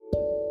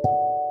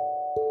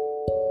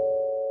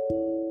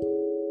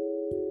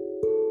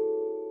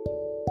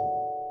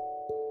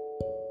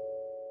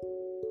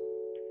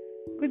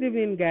Good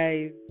evening,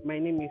 guys. My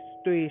name is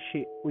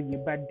Toyeshe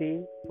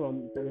Oyebade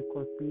from the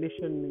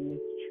Reconciliation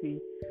Ministry,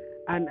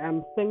 and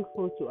I'm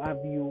thankful to have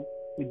you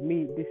with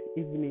me this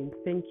evening.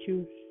 Thank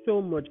you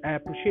so much. I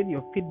appreciate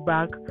your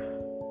feedback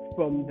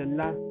from the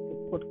last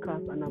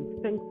podcast, and I'm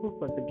thankful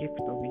for the gift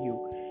of you.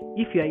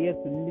 If you are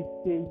yet to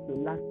listen to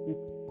last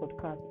week's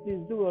podcast,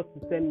 please do not to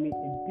send me a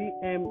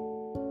DM,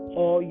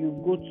 or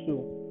you go to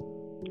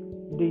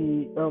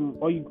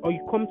or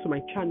you come to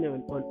my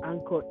channel on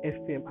Anchor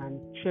FM and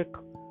check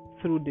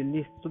through the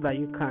list so that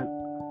you can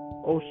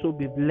also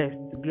be blessed.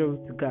 Glory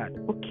to God.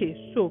 Okay,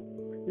 so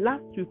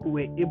last week we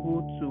were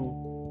able to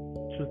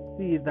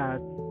see that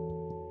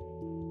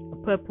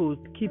purpose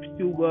keeps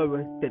you well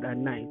rested at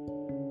night.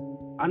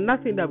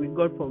 Another thing that we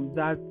got from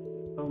that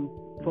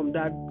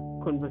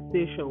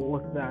conversation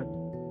was that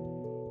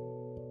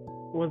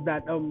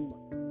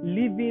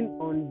living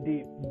on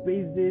the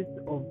basis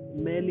of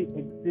merely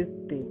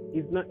existing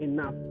is not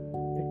enough,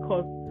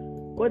 because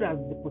God has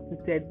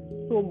deposited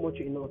so much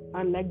in us,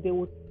 and like they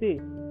would say,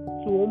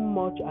 so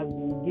much has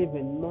been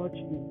given, much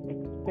is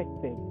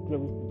expected.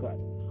 Glory to God.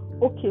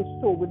 Okay,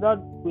 so without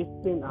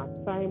wasting our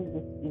time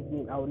this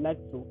evening, I would like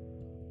to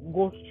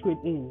go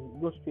straight in.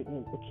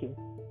 Okay,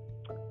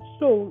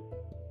 so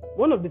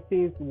one of the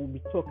things we'll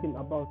be talking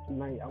about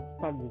tonight, I'll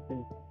start with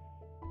this.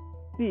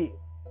 See,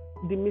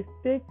 the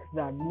mistake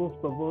that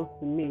most of us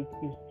make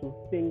is to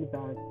think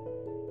that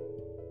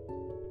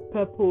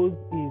purpose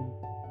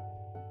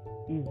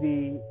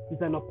is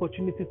an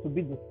opportunity to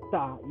be the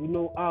star. You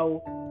know how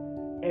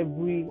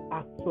every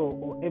actor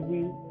or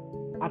every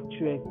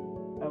actress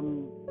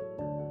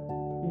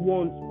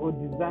wants or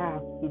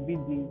desires to be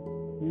the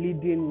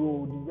leading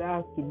role,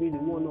 desires to be the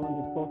one on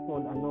the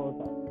forefront and all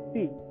that.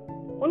 See,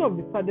 one of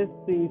the saddest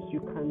things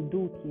you can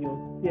do to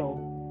yourself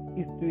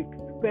is to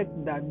expect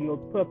that your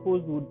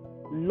purpose would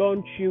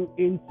launch you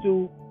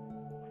into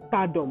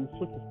stardom,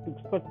 so to speak,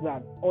 such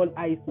that all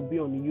eyes will be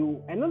on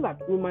you. I know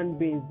that human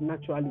beings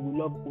naturally, we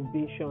love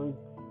ovations,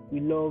 we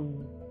love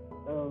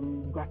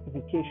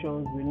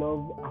gratifications, we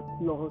love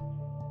applause,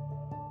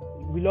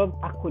 we love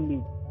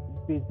accolades,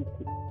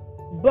 basically.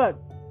 But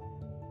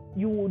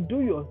you will do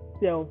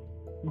yourself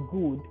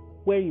good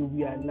when you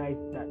realize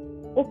that,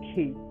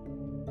 okay,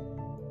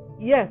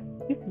 yes,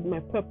 this is my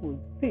purpose.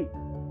 See,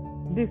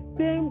 the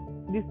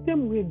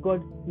same way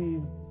God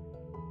sees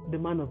the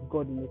man of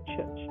God in the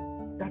church,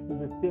 that is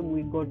the same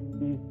way God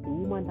sees the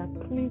woman that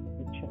cleans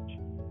the church.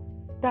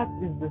 That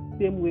is the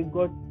same way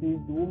God sees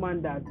the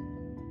woman that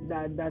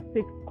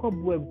takes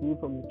cobwebs away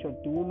from the church,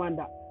 the woman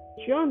that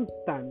she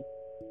understands.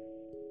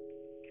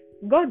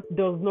 God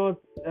does not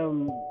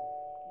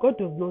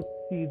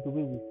see the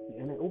way we see,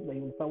 and I hope that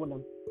you understand what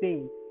I'm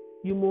saying.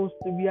 You must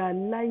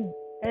realize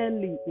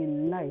early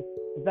in life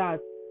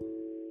that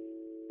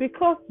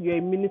because you're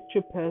a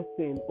ministry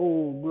person,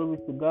 oh, glory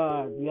to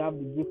God, you have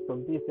the gift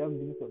of this, you have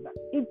the gift of that,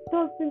 it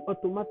doesn't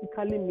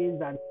automatically mean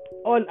that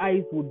all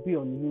eyes would be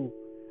on you.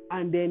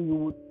 And then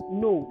you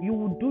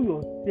would do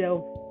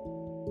yourself.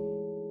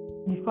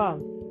 In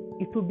fact,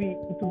 it will be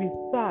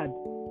sad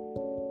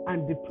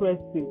and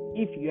depressing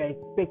if you are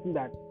expecting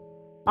that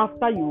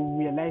after you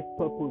realize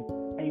purpose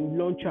and you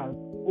launch out,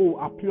 oh,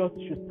 applause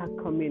should start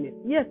coming in.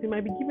 Yes, you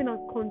might be giving out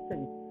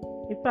content.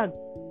 In fact,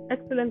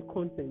 excellent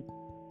content.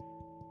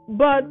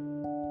 But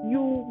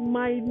you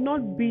might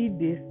not be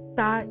the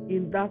star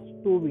in that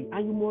story,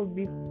 and you must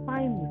be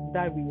fine with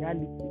that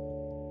reality.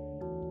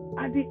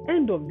 At the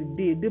end of the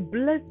day, the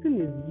blessing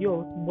is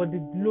yours, but the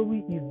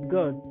glory is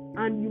God's,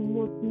 and you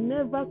must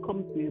never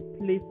come to a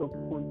place of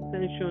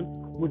contention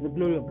with the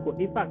glory of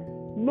God. In fact,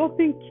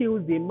 nothing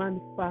kills a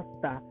man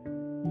faster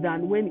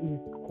than when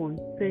he's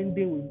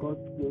contending with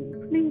God's glory.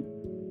 Please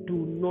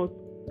do not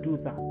do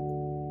that.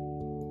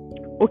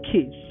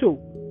 Okay, so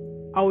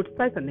I would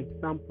cite an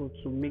example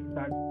to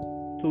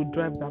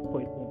drive that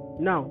point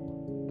home. Now,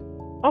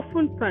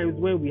 oftentimes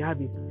when we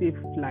have a safe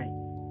flight,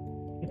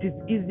 it is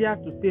easier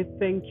to say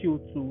thank you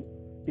to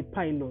the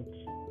pilot.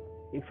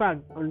 In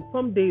fact, on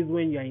some days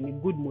when you are in a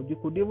good mood, you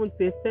could even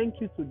say thank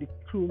you to the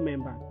crew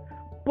members.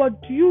 But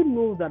do you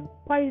know that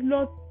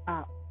pilots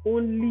are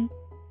only,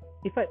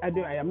 in fact, I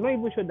am not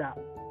even sure that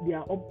they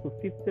are up to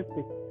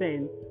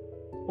 50%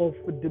 of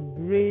the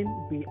brain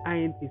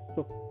behind a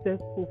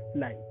successful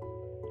flight.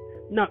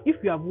 Now,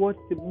 if you have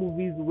watched the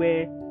movies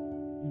where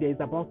there's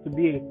about to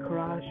be a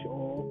crash,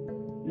 or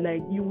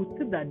like, you will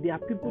see that there are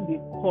people they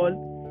call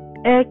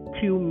air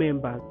crew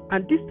members,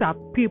 and these are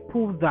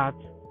people that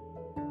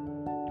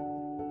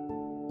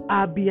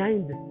are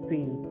behind the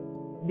scenes.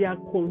 They are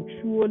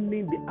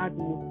controlling the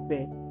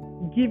atmosphere,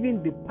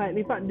 giving the pilot.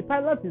 In fact, the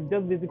pilot is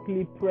just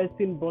basically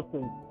pressing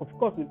buttons, of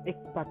course with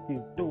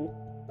expertise, though,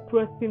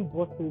 pressing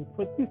buttons.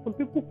 Some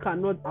people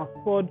cannot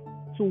afford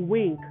to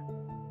wink.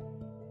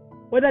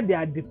 Whether they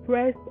are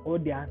depressed or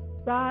they are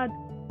sad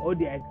or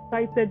they are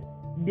excited,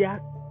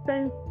 their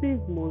senses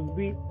must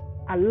be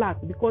alert,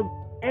 because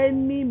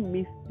any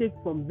mistake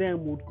from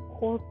them would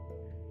cost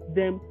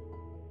them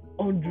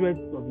hundreds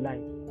of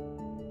lives.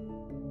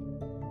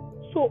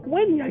 So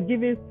when you are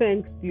giving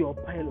thanks to your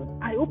pilot,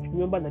 I hope you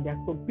remember that there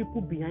are some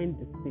people behind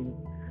the scenes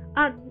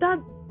And that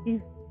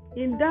is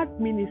in that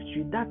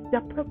ministry, that's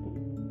their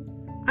purpose.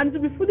 And to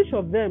be foolish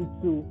of them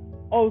to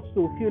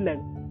also feel like,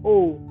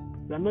 oh,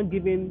 we are not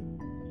giving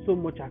so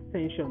much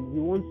attention. We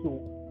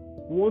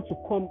want to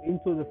come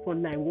into the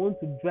front line. We want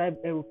to drive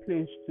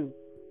aeroplanes too.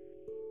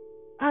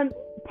 And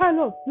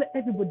pilots,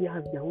 everybody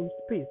has their own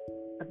space.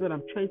 That's what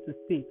I'm trying to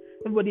say.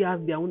 Everybody has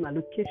their own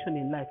allocation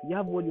in life. You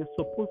have what you're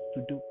supposed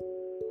to do.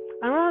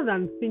 And rather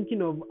than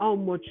thinking of how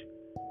much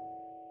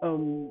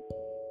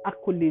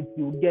accolades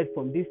you get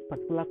from this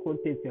particular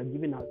content you are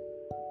giving out,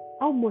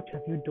 how much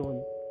have you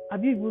done?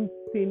 Have you even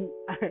seen?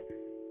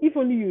 If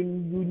only you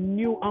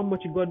knew how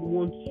much God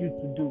wants you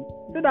to do.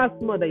 So that's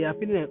not that you are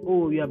feeling like,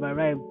 oh, you have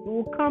arrived. You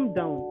will calm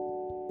down.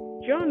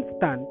 Do you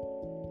understand?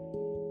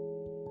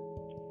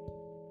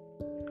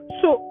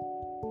 So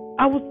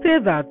I would say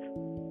that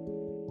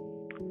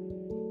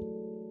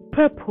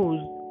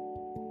purpose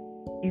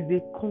is a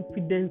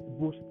confidence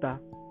booster.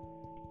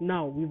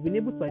 Now we've been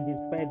able to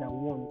identify that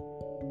one.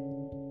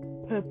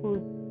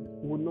 Purpose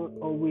will not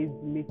always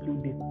make you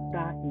the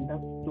star in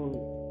that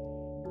story.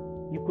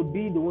 You could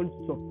be the one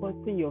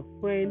supporting your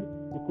friend.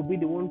 You could be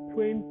the one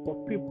praying for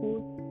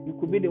people. You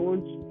could be the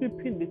one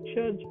sweeping the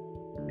church.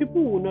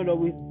 People will not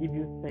always give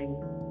you thanks.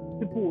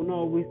 People will not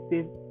always say,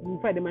 in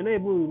fact, they might not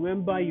even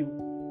remember you.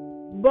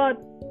 But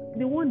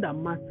the one that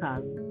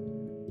matters,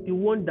 the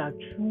one that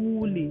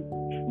truly,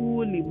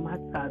 truly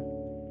matters,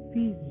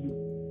 sees you.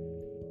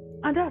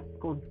 And that's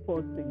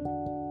comforting.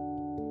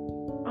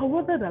 I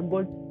rather that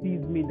God sees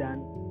me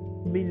than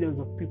millions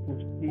of people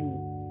see me.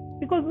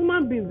 Because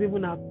human beings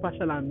even have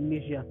partial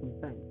amnesia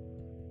sometimes.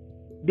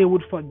 They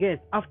would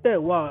forget after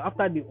a while,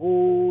 after the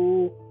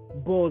whole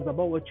buzz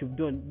about what you've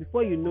done,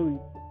 before you know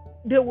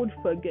it, they would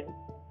forget.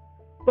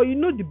 But you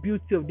know the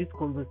beauty of this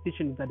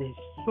conversation is that there's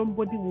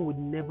somebody who would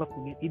never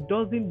forget. It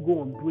doesn't go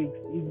on breaks.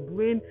 His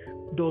brain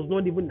does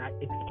not even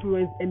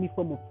experience any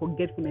form of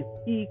forgetfulness.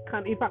 He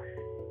can, in fact,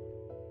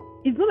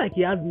 it's not like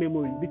he has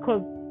memory,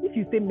 because if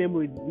you say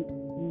memory,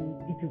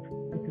 it is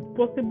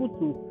possible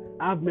to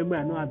have memory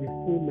and not have a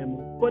full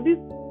memory. But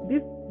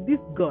this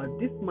God,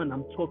 this man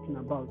I'm talking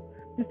about,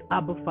 this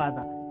Abba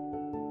Father,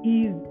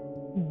 is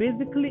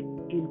basically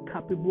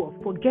incapable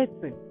of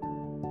forgetting.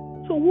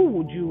 So who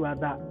would you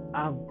rather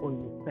have on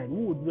your side?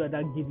 Who would you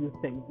rather give you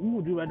thanks? Who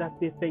would you rather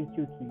say thank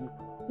you to you?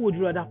 Who would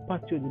you rather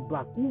pat you on the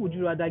back? Who would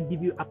you rather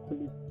give you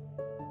accolades?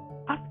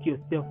 Ask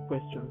yourself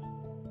questions.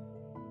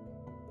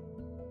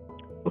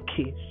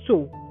 Okay,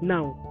 so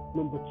now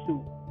number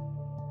 2.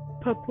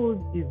 Purpose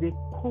is a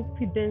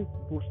confidence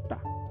booster.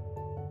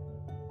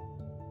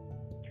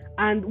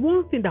 And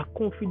one thing that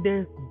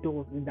confidence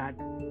does is that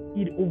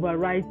it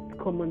overrides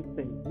common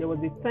sense. There was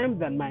a time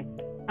that my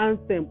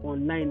anthem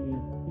online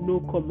is no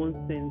common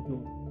sense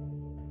zone.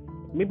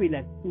 Maybe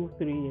like 2-3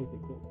 years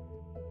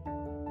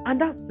ago. And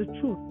that's the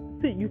truth.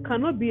 See, you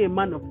cannot be a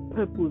man of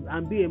purpose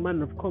and be a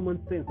man of common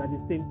sense at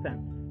the same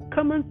time.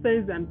 Common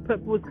sense and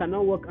purpose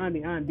cannot work hand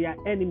in hand. They are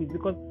enemies,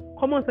 because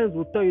common sense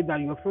will tell you that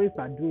your friends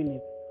are doing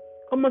it.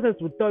 Common sense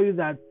will tell you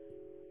that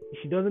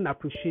she doesn't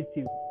appreciate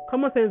you.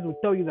 Common sense will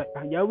tell you that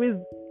you're always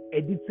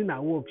editing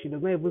her work. She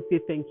does not even say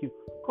thank you.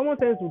 Common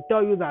sense will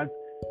tell you that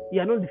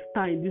you are not the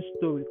star in this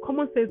story.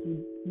 Common sense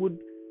would,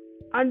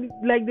 and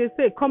like they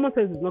say, common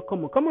sense is not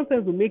common. Common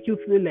sense will make you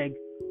feel like,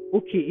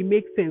 okay, it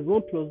makes sense.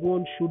 1 +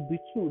 1 should be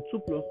 2. 2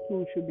 +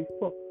 2 should be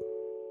 4.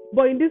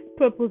 But in this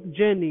purpose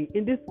journey,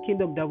 in this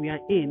kingdom that we are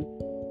in,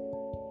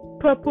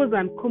 purpose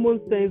and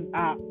common sense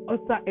are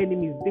utter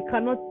enemies. They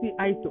cannot see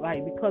eye to eye,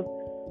 because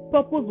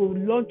purpose will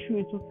launch you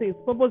into things.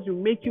 Purpose will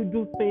make you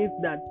do things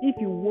that if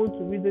you want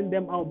to reason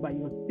them out by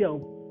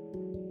yourself,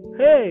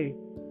 hey,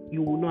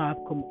 you will not have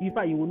in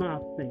fact, you will not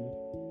have sense.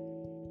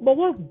 But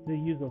what's the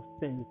use of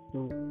sense,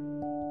 though?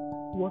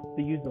 What's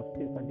the use of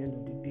sense at the end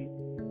of the day?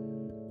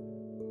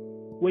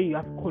 When you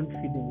have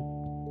confidence,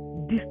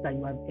 this that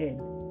you have heard,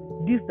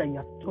 this that you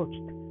have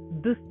touched,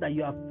 this that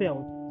you have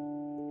felt,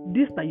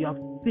 this that you have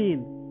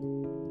seen,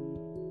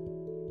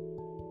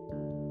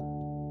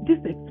 this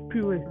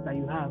experience that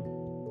you have,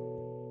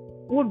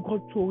 what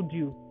God told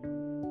you,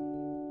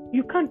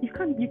 you can't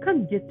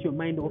get your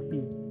mind off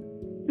it.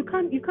 You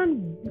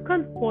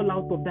can't fall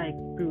out of that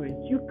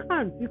experience. You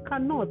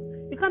cannot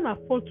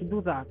afford to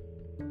do that.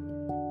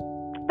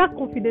 That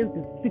confidence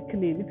is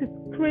sickening. It is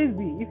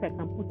crazy, if I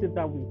can put it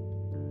that way.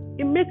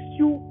 It makes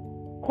you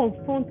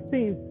confront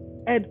things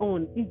head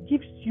on. It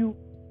gives you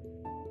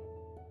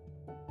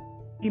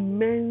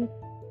immense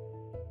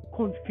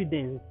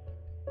confidence.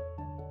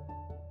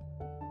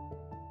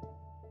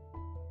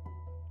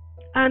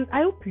 And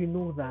I hope you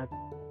know that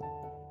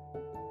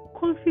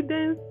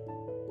confidence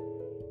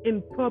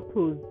in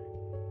purpose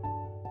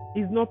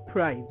is not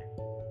pride.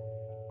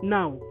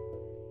 Now,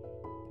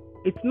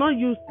 it's not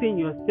you seeing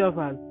yourself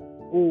as,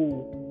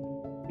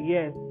 oh,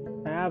 yes,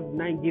 I have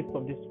 9 gifts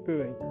of the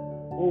Spirit.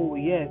 Oh,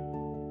 yes,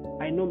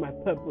 I know my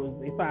purpose.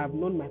 If I have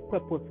known my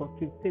purpose for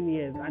 15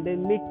 years, and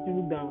then makes you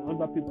look down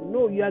on other people.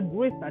 No, you are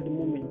graced at the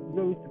moment.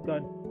 Glory to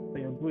God for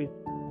your grace.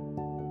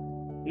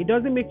 It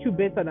doesn't make you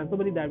better than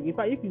somebody that, in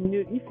fact, if you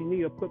knew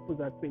your purpose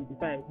at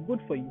 25,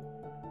 good for you.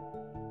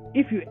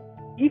 If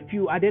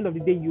you at the end of the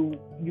day you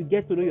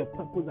get to know your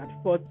purpose at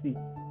 40,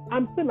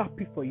 I'm still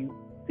happy for you.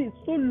 See,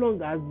 so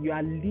long as you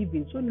are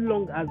living, so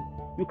long as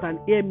you can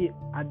hear me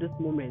at this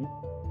moment,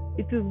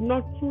 it is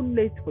not too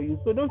late for you.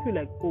 So don't feel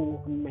like,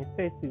 oh, I'm in my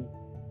 30s.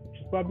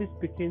 She's probably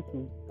speaking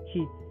to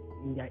kids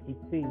in their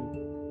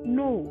 18s.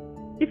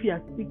 No. If you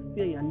are 60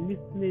 and you're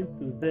listening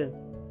to this,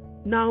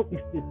 now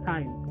is the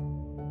time.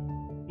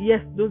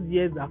 Yes, those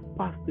years have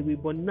passed away,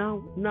 but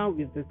now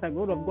is the time. The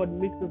word of God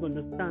makes us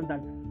understand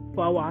that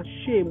for our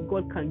shame,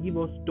 God can give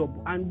us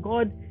double. And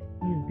God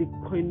is the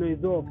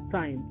connoisseur of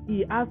time.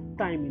 He has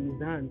time in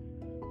his hands.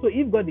 So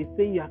if God is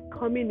saying you are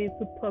coming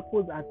into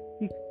purpose at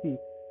 60,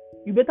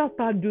 you better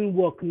start doing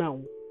work now.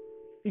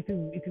 It is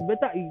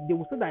better. They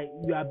will say that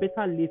you are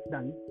better late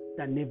than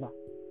never.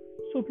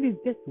 So please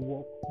get to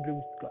work.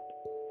 Glory to God.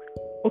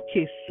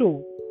 Okay,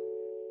 so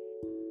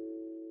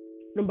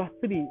number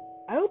 3,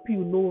 I hope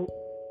you know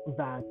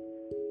that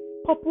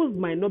purpose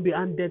might not be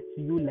handed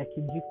to you like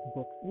a gift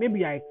box. Maybe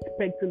you are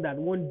expecting that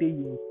one day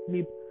you will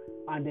sleep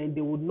and then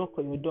they will knock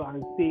on your door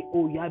and say,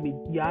 oh, you have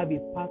a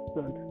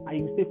person, and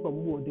you say from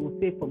who? They will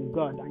say from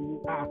God, and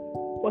you ask,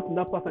 what's in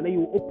that person? And then you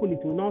will open it,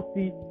 you will now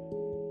see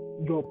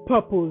your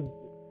purpose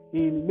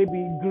in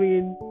maybe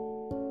green,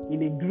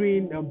 in a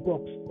green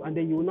box, and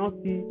then you will now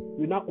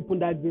open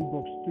that green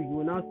box too. You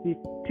will now see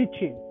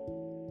teaching,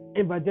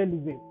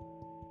 evangelism,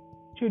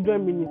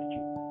 children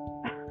ministry.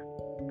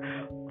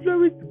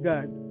 Glory to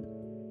God.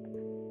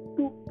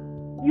 So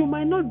you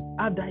might not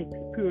have that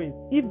experience.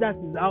 If that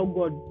is how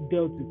God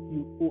dealt with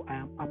you, oh,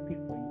 I am happy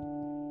for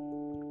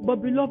you.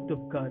 But beloved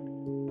of God,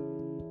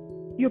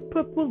 your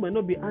purpose might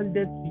not be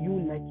handed to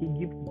you like a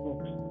gift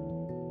box.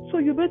 So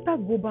you better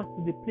go back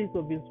to the place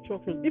of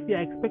instruction. If you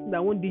are expecting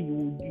that one day you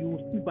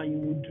will sleep and you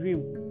will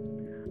dream,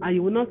 and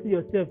you will not see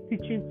yourself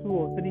teaching 2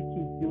 or 3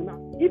 kids,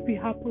 if it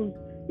happens,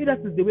 if that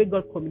is the way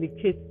God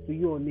communicates to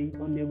you on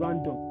a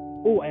random,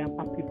 oh, I am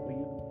happy for you.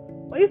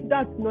 But if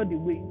that's not the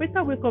way,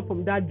 better wake up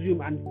from that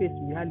dream and face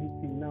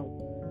reality now,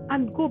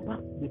 and go back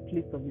to the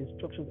place of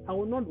instructions. I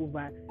cannot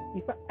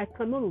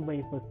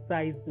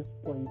overemphasize this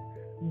point.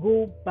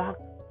 Go back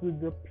to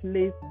the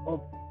place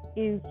of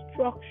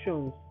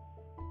instructions.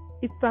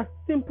 It's as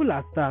simple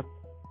as that.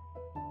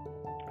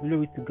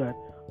 Glory to God.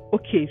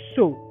 Okay,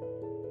 so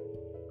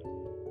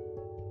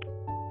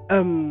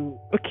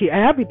I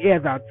have it here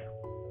that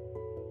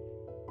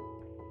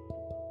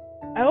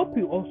I hope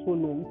you also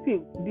know. See,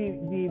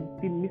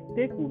 the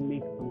mistake we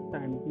make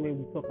sometimes when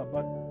we talk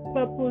about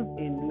purpose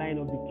in line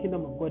of the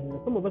kingdom of God.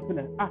 Some of us feel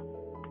like,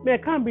 I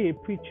can't be a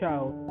preacher.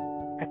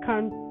 I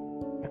can't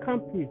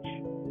preach.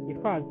 In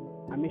fact,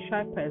 I'm a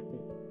shy person.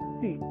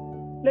 See,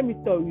 let me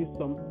tell you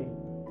something.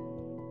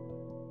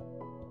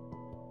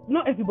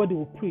 Not everybody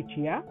will preach,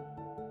 yeah?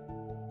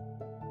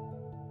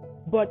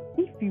 But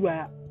if you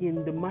are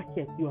in the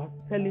market, you are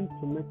selling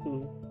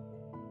tomatoes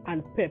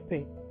and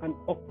pepper and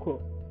okra,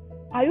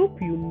 I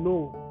hope you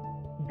know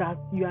that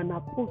you are an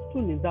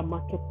apostle in that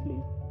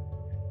marketplace,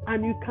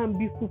 and you can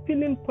be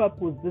fulfilling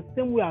purpose the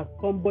same way as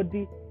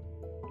somebody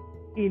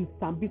in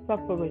Sambisa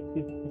Forest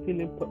is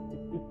fulfilling purpose,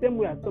 the same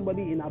way as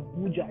somebody in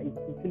Abuja is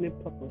fulfilling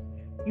purpose.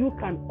 You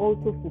can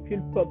also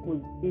fulfill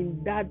purpose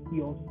in that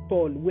your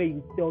stall where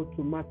you sell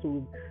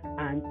tomatoes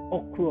and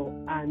okra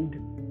and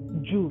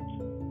jute.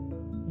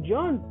 Do you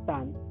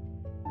understand?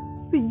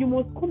 See, you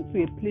must come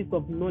to a place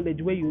of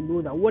knowledge where you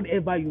know that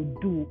whatever you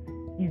do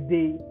is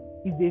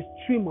a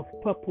stream of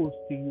purpose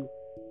to you.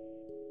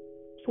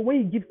 So when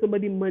you give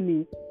somebody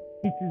money,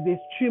 it is a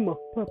stream of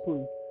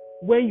purpose.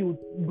 When you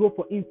go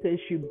for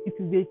internship, it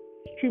is a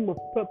stream of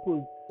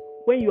purpose.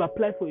 When you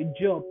apply for a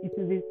job, it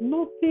is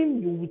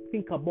nothing you would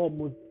think about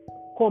must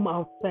come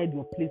outside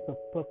your place of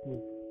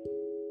purpose.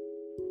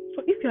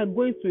 So if you are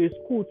going to a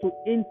school to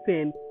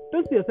intern,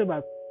 don't see yourself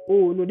as,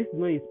 oh no, this is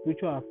not a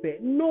spiritual affair.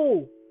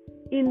 No.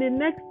 In the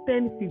next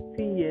 10,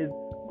 15 years,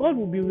 God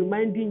will be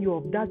reminding you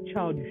of that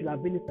child you should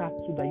have ministered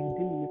to that you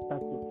didn't minister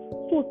to.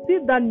 So see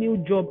that new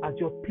job as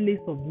your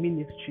place of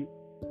ministry.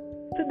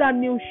 See that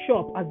new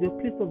shop as your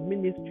place of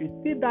ministry.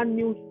 See that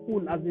new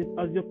school as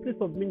your place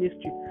of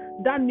ministry.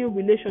 That new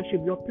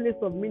relationship, your place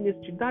of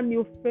ministry. That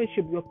new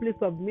friendship, your place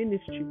of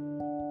ministry.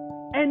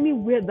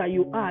 Anywhere that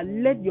you are,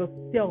 let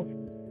yourself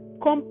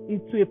come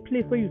into a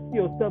place where you see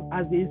yourself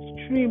as a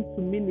stream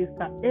to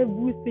minister.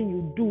 Everything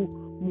you do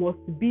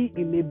must be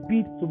in a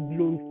bid to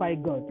glorify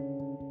God.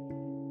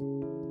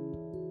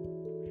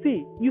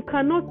 See, you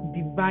cannot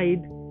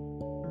divide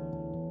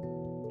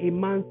a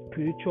man's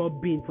spiritual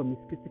being from his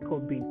physical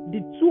being.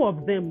 The two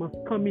of them must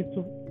come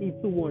into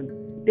one.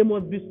 They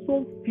must be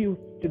so fused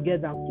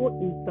together, so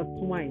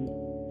intertwined.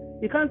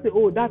 You can't say,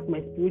 oh, that's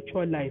my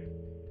spiritual life.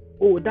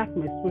 Oh, that's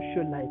my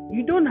social life.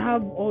 You don't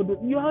have all those.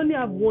 You only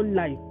have one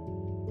life.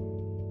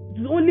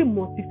 It's only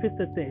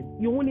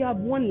multifaceted. You only have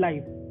one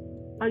life.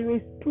 And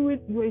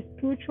you're a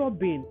spiritual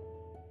being.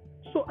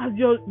 So as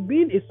you're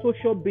being a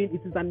social being,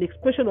 it is an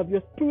expression of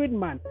your spirit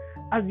man.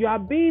 As you are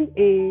being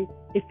a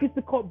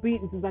physical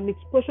being, it is an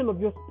expression of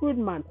your spirit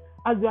man.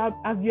 As you are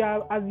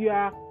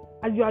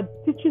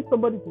teaching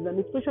somebody, it is an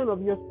expression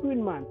of your spirit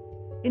man.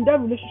 in that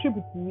relationship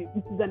with you,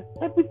 it is that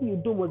everything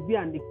you do must be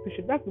an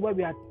expression. That's why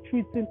we are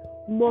treating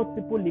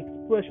multiple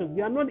expressions.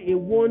 You are not a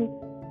one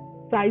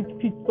size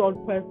fits all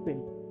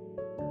person.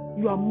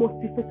 You are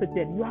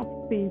multifaceted. You have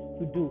things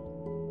to do.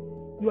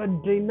 You are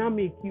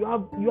dynamic. You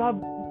have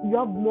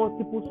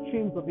multiple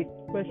streams of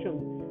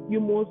expression. You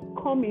must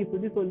come into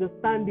this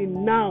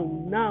understanding now.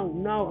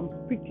 I'm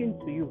speaking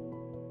to you.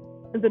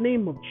 In the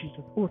name of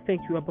Jesus. Oh,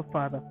 thank you, Abba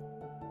Father.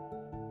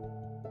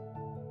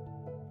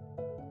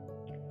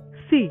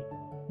 See,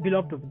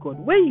 beloved of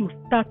God, when you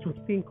start to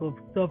think of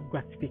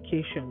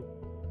self-gratification,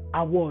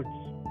 awards,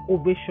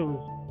 ovations,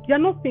 you are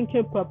not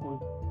thinking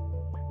purpose.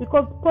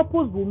 Because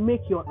purpose will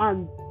make your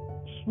hands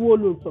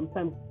swollen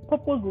sometimes.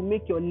 Purpose will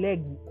make your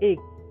legs ache.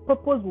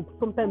 Purpose will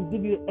sometimes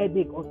give you a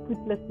headache or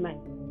sleepless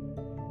nights.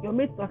 Your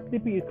mates are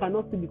sleeping, you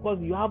cannot sleep because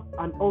you have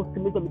an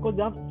ultimatum, because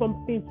you have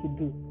something to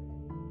do.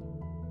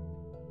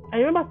 I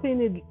remember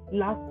saying it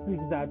last week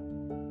that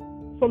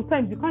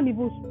sometimes you can't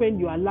even spend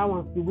your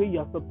allowance the way you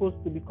are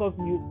supposed to because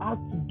you have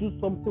to do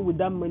something with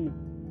that money.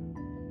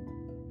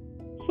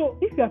 So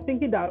if you are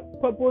thinking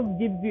that purpose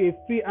gives you a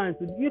free hand,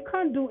 you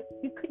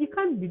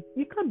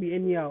can't be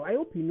anyhow. I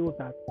hope you know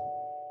that.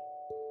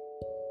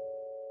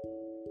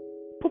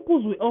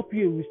 Purpose will help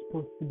you in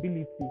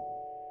responsibility.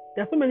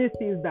 There are so many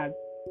things that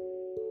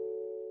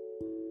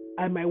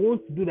I might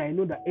want to do that I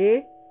know that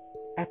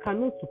I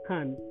cannot to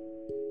can.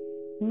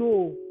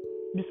 No,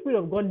 the Spirit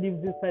of God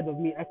lives inside of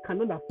me. I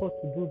cannot afford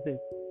to do this.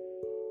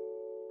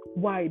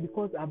 Why?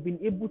 Because I've been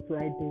able to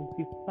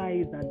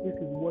identify that this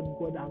is what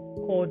God has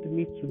called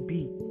me to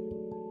be.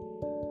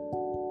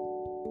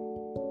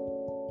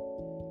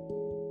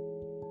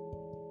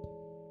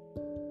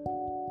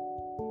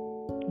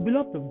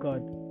 Beloved of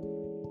God,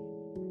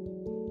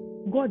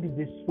 God is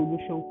a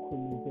solution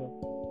connoisseur.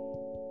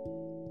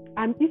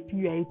 And if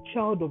you are a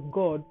child of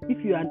God,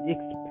 if you are an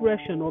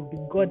expression of the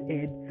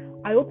Godhead,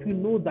 I hope you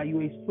know that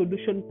you're a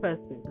solution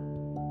person.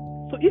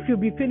 So if you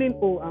be feeling,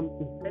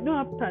 I don't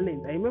have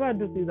talent. I remember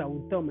those things I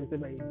would tell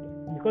myself,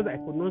 because I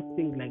could not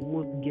sing like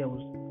most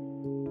girls.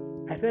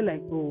 I felt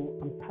like,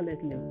 I'm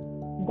talentless.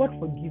 God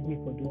forgive me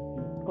for those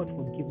things. God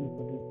forgive me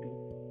for those things.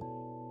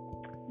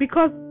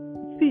 Because,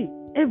 see,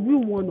 every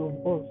one of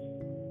us,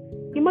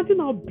 imagine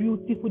how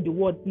beautiful the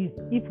world is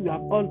if we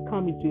have all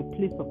come into a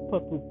place of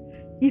purpose.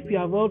 If we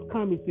have all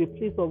come into a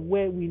place of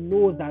where we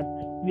know that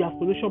we are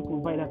solution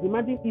providers.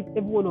 Imagine if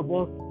every one of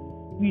us,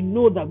 we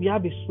know that we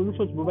have a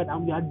solution to provide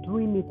and we are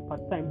doing it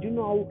part time. Do you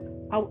know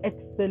how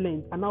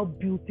excellent and how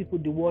beautiful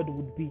the world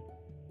would be?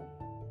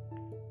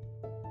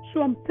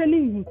 So I'm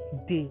telling you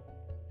today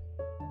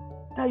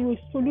that you're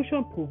a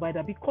solution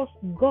provider because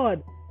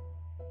God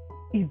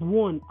is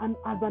one, and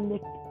as an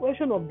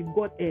expression of the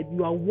Godhead,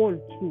 you are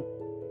one too.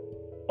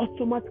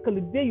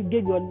 Automatically, the day you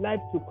gave your life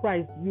to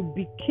Christ, you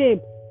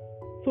became.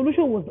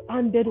 Solution was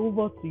handed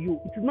over to you.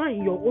 It is now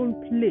in your own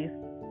place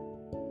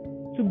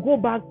to go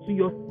back to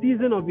your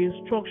season of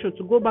instruction,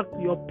 to go back to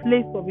your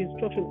place of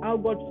instruction, how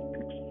God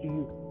speaks to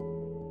you.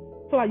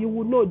 So that you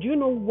will know. Do you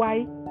know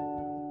why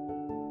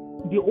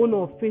the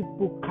owner of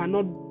Facebook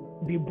cannot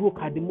be broke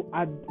at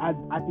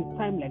a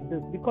time like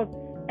this? Because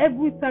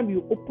every time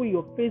you open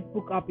your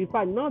Facebook app, in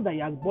fact, now that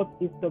you have bought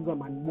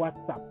Instagram and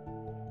WhatsApp,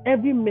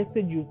 every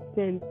message you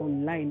send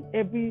online,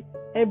 every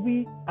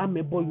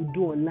amebo you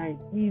do online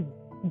is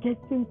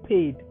getting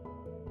paid.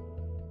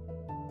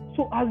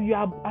 So as you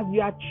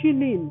are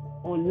chilling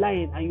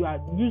online and you are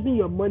using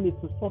your money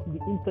to surf the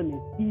internet,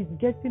 he is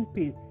getting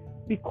paid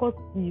because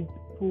he is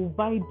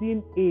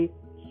providing a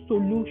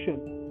solution.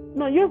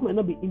 Now, yours might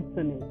not be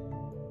internet,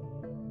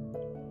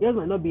 yours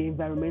might not be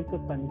environmental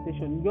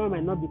sanitation, yours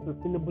might not be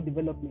sustainable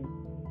development,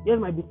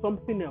 yours might be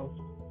something else.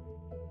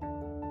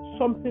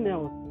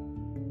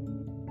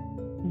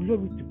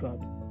 Glory to God.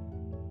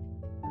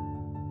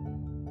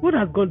 What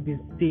has God been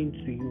saying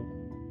to you?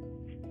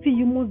 See,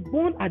 you must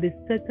born at a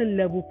certain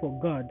level for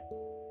God.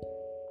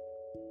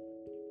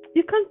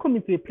 You can't come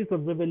into a place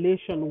of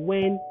revelation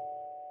when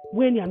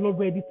you are not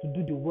ready to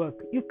do the work.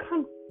 You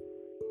can't.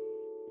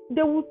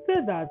 They will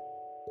say that,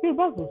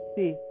 Yorubas will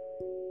say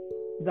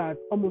that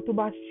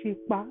Omotoba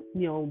Shipa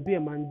ni Obi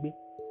Emangbe.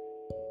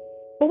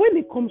 But when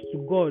it comes to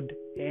God,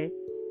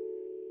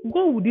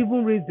 God would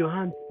even raise your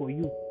hands for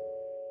you.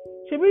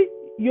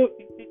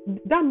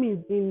 That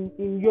means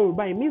in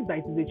Yoruba, it means that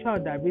it is a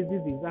child that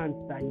raises his hands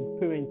that his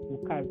parents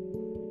will carry.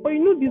 But you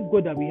know this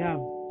God that we have,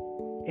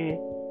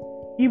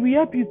 he will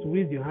help you to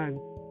raise your hands.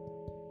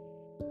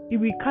 He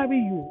will carry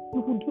you. He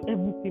will do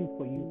everything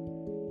for you.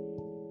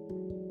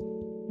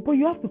 But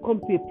you have to come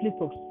to a place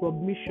of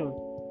submission.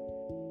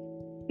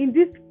 In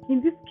this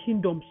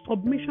kingdom,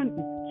 submission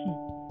is key.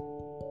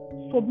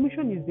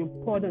 Submission is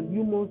important.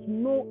 You must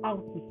know how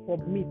to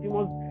submit. You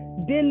must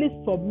daily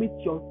submit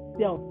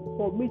yourself,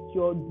 submit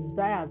your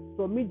desires,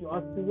 submit your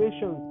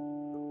aspirations.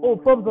 Oh,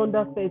 Proverbs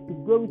under 30,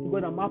 glory to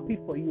God, I'm happy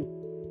for you.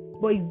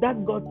 But is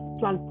that God's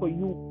plan for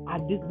you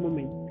at this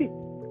moment? See,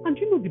 and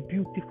do you know the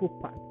beautiful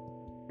part?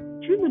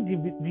 Do you know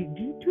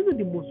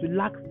the most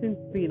relaxing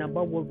thing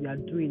about what we are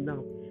doing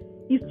now?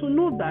 Is to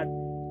know that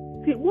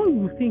See, what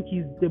you think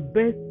is the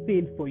best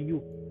thing for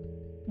you,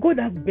 God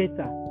has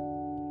better.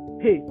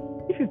 Hey,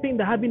 if you think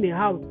that having a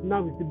house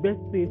now is the best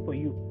thing for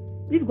you,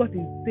 if God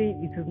is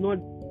saying it is not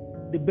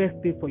the best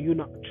thing for you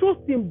now,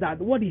 trust Him that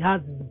what He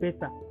has is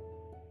better.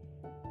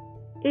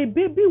 A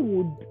baby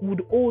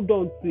would hold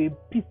on to a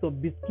piece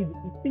of biscuit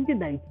thinking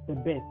that it's the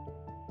best.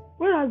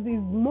 Whereas his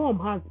mom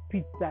has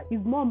pizza, his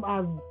mom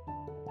has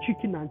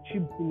chicken and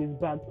chips in his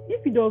bag.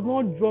 If he does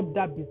not drop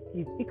that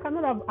biscuit, he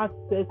cannot have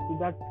access to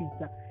that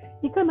pizza.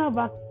 He can't have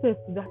access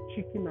to that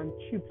chicken and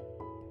chips.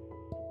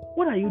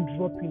 What are you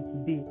dropping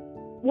today?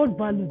 What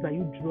values are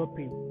you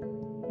dropping?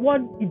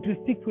 What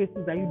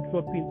idiosyncrasies are you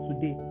dropping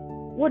today?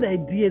 What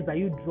ideas are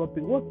you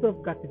dropping? What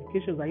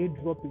self-gratifications are you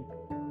dropping?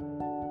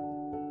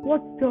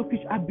 What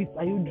selfish habits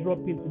are you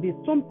dropping today?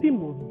 Something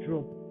must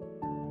drop.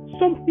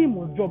 Something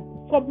must drop.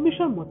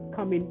 Submission must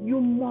come in.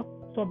 You must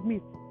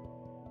submit.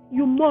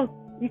 You must.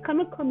 You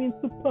cannot come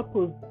into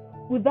purpose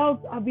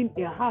without having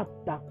a heart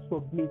that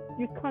submits.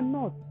 You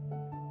cannot.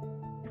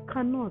 You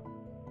cannot.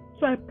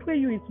 So I pray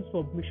you into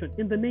submission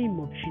in the name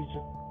of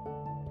Jesus.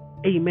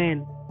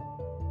 Amen.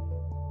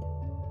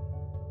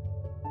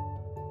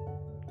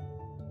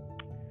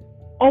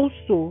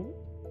 Also,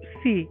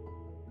 see,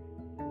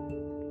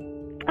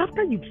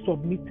 after you've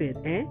submitted,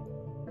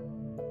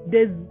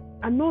 there's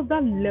another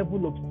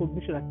level of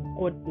submission that is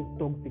called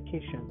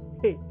intoxication.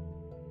 Hey,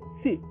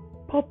 see,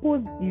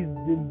 purpose is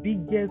the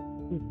biggest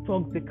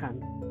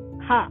intoxicant.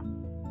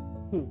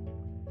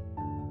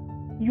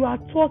 You are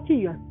talking,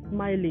 you are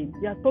smiling,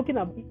 you are talking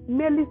about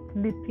merely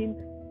sleeping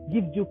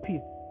gives you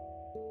peace.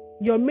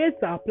 Your mates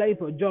are applying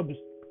for jobs,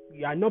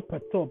 you are not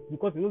perturbed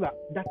because you know that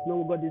that's not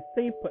what God is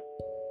saying.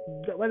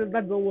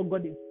 That's not what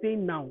God is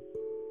saying now.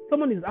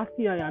 Someone is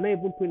asking you, you are not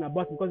even praying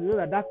about it because you know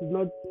that that is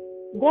not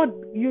God.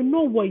 You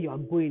know where you are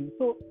going.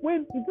 So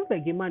when it's just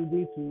like a man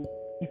going to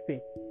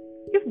Ife,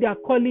 if they are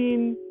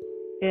calling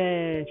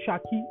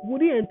Shaki,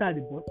 would he enter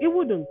the bus? He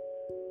wouldn't.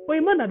 But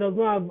a man that does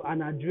not have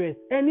an address,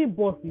 any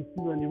bus is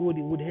still on the road,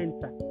 he would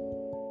enter.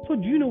 So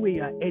do you know where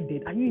you are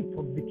headed? Are you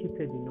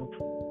intoxicated enough?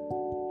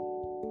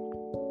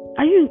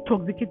 Are you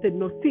intoxicated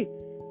enough? See,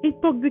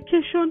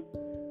 intoxication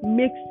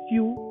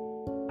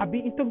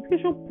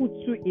puts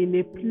you in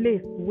a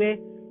place where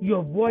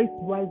your voice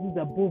rises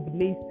above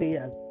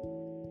naysayers.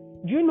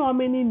 Do you know how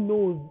many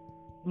no's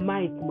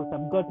Mike must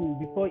have gotten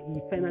before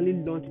he finally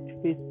launched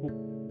Facebook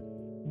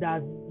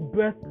that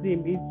burst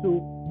him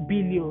into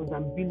billions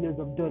and billions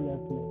of dollars?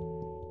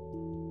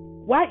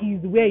 Why he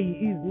is where he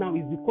is now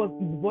is because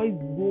his voice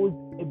goes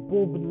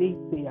above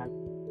naysayers.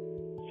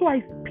 So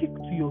I speak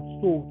to your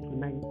soul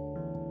tonight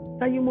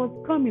that you must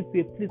come into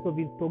a place of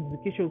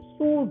intoxication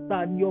so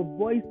that your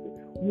voice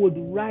would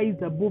rise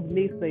above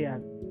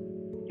naysayers.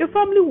 Your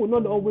family will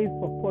not always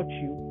support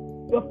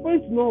you. Your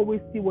friends will not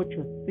always see what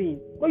you're saying.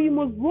 But you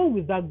must roll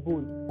with that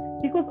bone.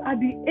 Because at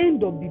the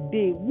end of the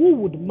day, who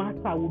would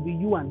matter will be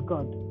you and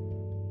God.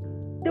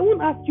 They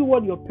won't ask you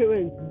what your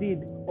parents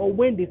did or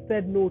when they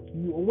said no to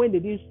you or when they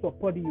didn't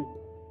support you.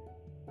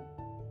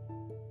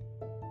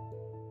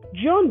 Do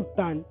you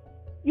understand?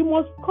 You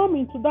must come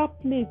into that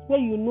place where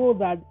you know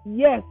that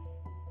yes,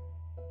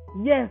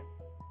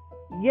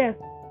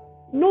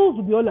 no's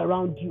will be all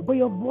around you, but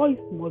your voice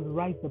must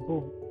rise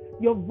above.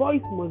 Your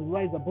voice must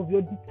rise above.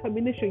 Your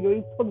determination, your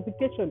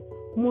intoxication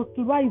must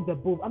rise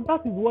above. And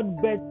that is what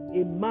births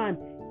a man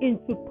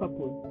into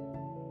purpose.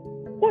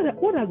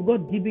 What has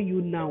God given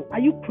you now? Are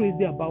you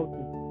crazy about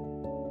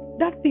it?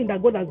 That thing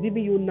that God has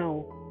given you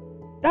now,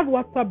 that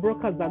WhatsApp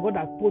broadcast that God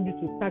has told you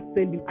to start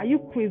sending, are you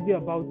crazy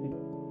about it?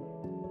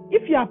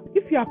 If you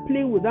are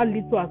playing with that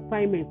little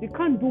assignment, you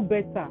can't do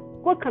better.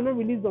 God cannot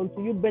release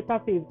unto you better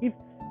things if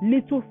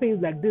little things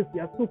like this,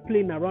 you are still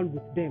playing around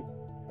with them.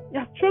 You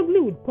are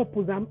struggling with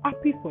purpose. I'm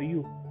happy for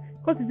you.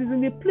 Because it is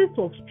in a place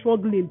of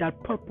struggling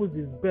that purpose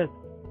is birthed.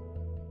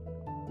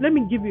 Let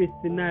me give you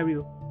a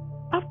scenario.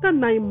 After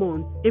 9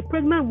 months, a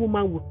pregnant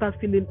woman will start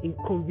feeling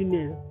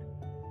inconvenienced.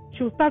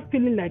 She will start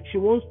feeling like she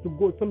wants to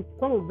go. Some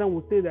of them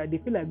will say that they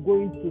feel like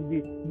going to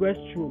the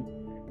restroom.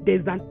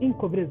 There's an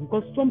inconvenience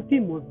because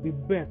something must be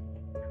birthed.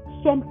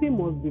 Something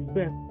must be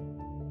birthed.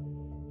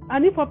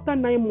 And if after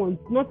 9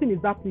 months nothing is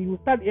happening, you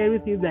start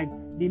hearing things like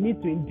they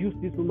need to induce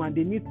this woman,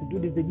 they need to do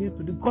this, they need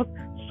to do, because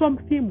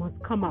something must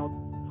come out.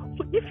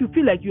 So if you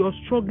feel like you're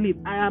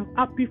struggling, I am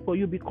happy for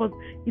you because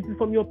it is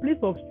from your place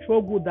of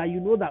struggle that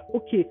you know that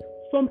okay,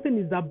 something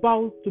is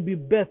about to be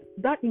birthed.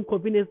 That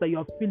inconvenience that you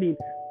are feeling,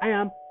 I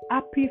am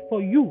happy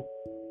for you.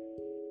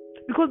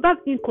 Because that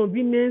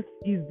inconvenience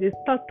is the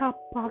starter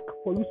pack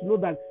for you to know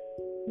that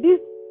this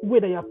way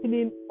that you're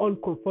feeling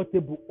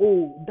uncomfortable,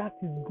 oh, that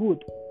is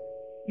good.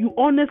 You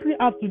honestly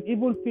have to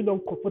even feel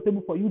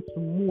uncomfortable for you to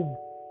move.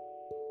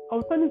 I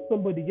was telling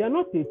somebody, you're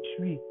not a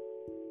tree.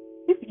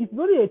 If it's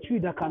not a tree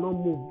that cannot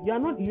move, you're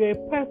a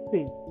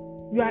person.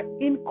 You are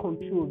in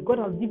control. God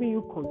has given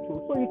you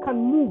control. So you can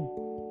move.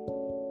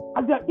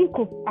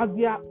 As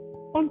you are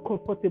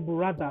uncomfortable,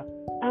 rather,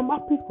 I'm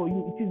happy for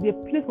you. It is a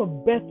place of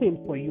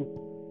birthing for you.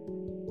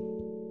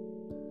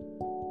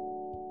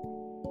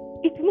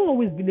 It's not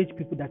always village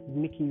people that is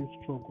making you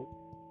struggle.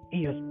 in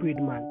your spirit,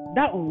 man.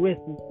 That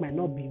unrest might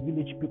not be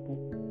village people.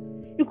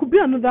 It could be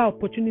another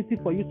opportunity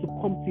for you to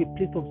come to a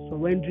place of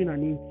surrendering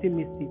and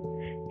intimacy,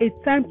 a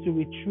time to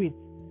retreat,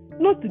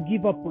 not to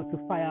give up but to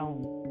fire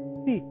on.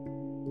 See,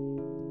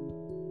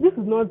 this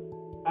is not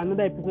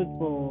another episode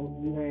for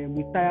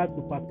retire to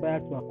aspire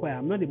to acquire.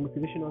 I'm not a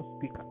motivational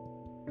speaker,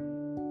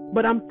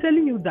 but I'm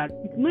telling you that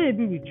it's not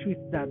every retreat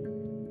that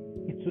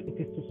it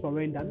is to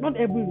surrender. Not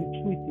every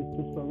retreat is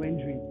to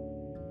surrendering.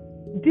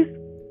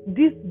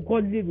 This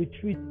godly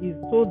retreat is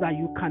so that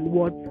you can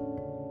what?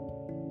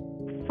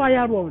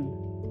 Fire on.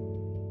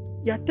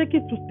 You are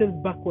taking 2 steps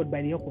backward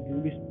by the help of the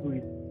Holy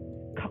Spirit.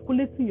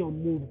 Calculating your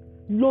moves.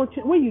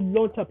 When you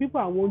launch up, people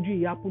are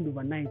wondering it happened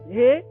overnight.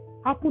 Hey,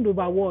 happened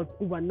over what?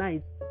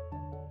 Overnight.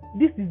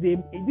 This is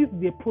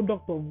a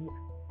product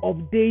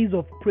of days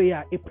of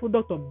prayer, a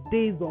product of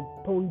days of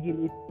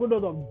tonguing, a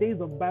product of days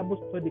of Bible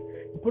study,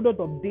 a product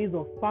of days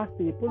of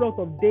fasting, a product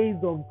of days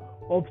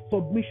of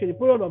submission, a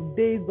product of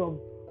days of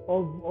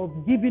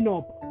giving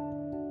up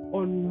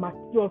on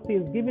material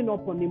things, giving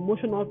up on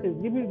emotional things,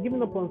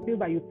 giving up on things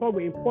that you thought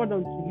were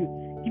important to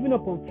you, giving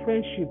up on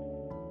friendships.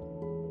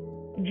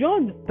 Do you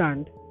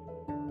understand?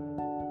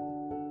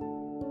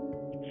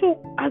 So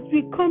as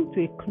we come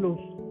to a close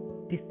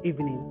this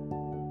evening,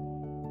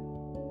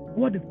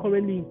 what is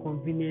currently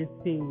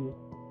inconveniencing you?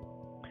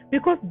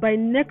 Because by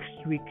next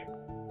week,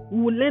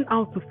 we will learn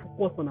how to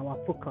focus on our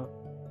focus.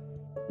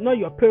 Not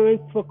your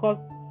parents' focus,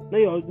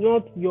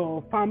 not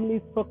your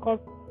family's focus,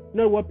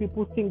 not what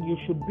people think you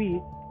should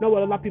be, not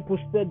what other people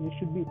said you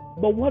should be,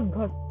 but what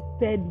God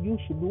said you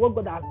should be, what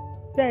God has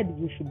said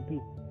you should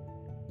be.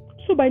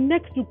 So by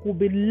next week, we'll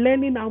be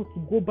learning how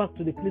to go back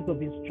to the place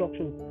of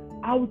instruction,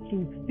 how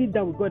to sit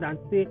down with God and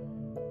say,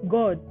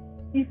 God,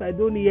 if I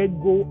don't hear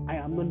go, I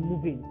am not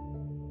moving.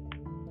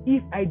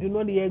 If I do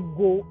not hear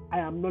go, I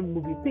am not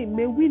moving. Say,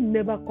 may we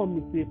never come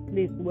into a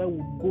place where we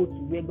go to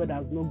where God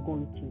has not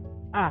gone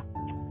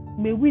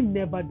to. May we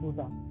never do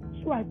that.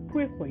 So I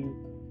pray for you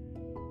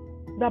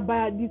that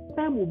by this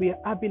time we'll be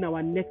having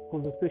our next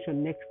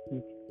conversation next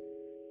week.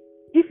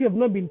 If you have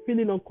not been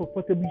feeling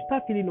uncomfortable, you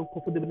start feeling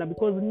uncomfortable now,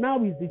 because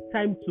now is the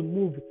time to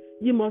move.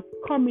 You must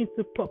come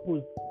into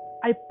purpose.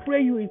 I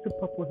pray you into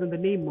purpose in the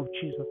name of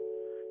Jesus.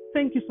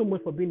 Thank you so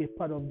much for being a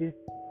part of this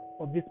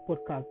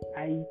podcast.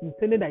 I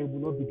intended that it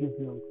will not be this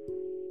long.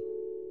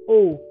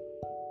 Oh,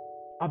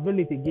 I've done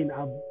it again.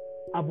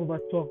 I've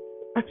overtalked.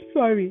 I'm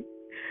sorry.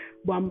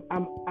 But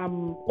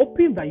I'm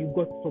hoping that you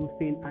got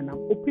something, and I'm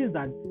hoping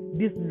that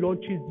this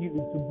launches you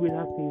into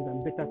greater things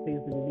and better things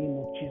in the name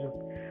of Jesus.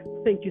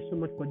 Thank you so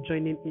much for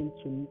joining in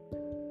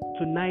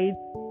tonight,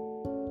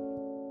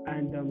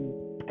 and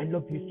I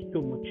love you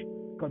so much.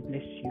 God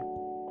bless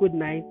you. Good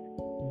night.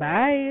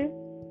 Bye.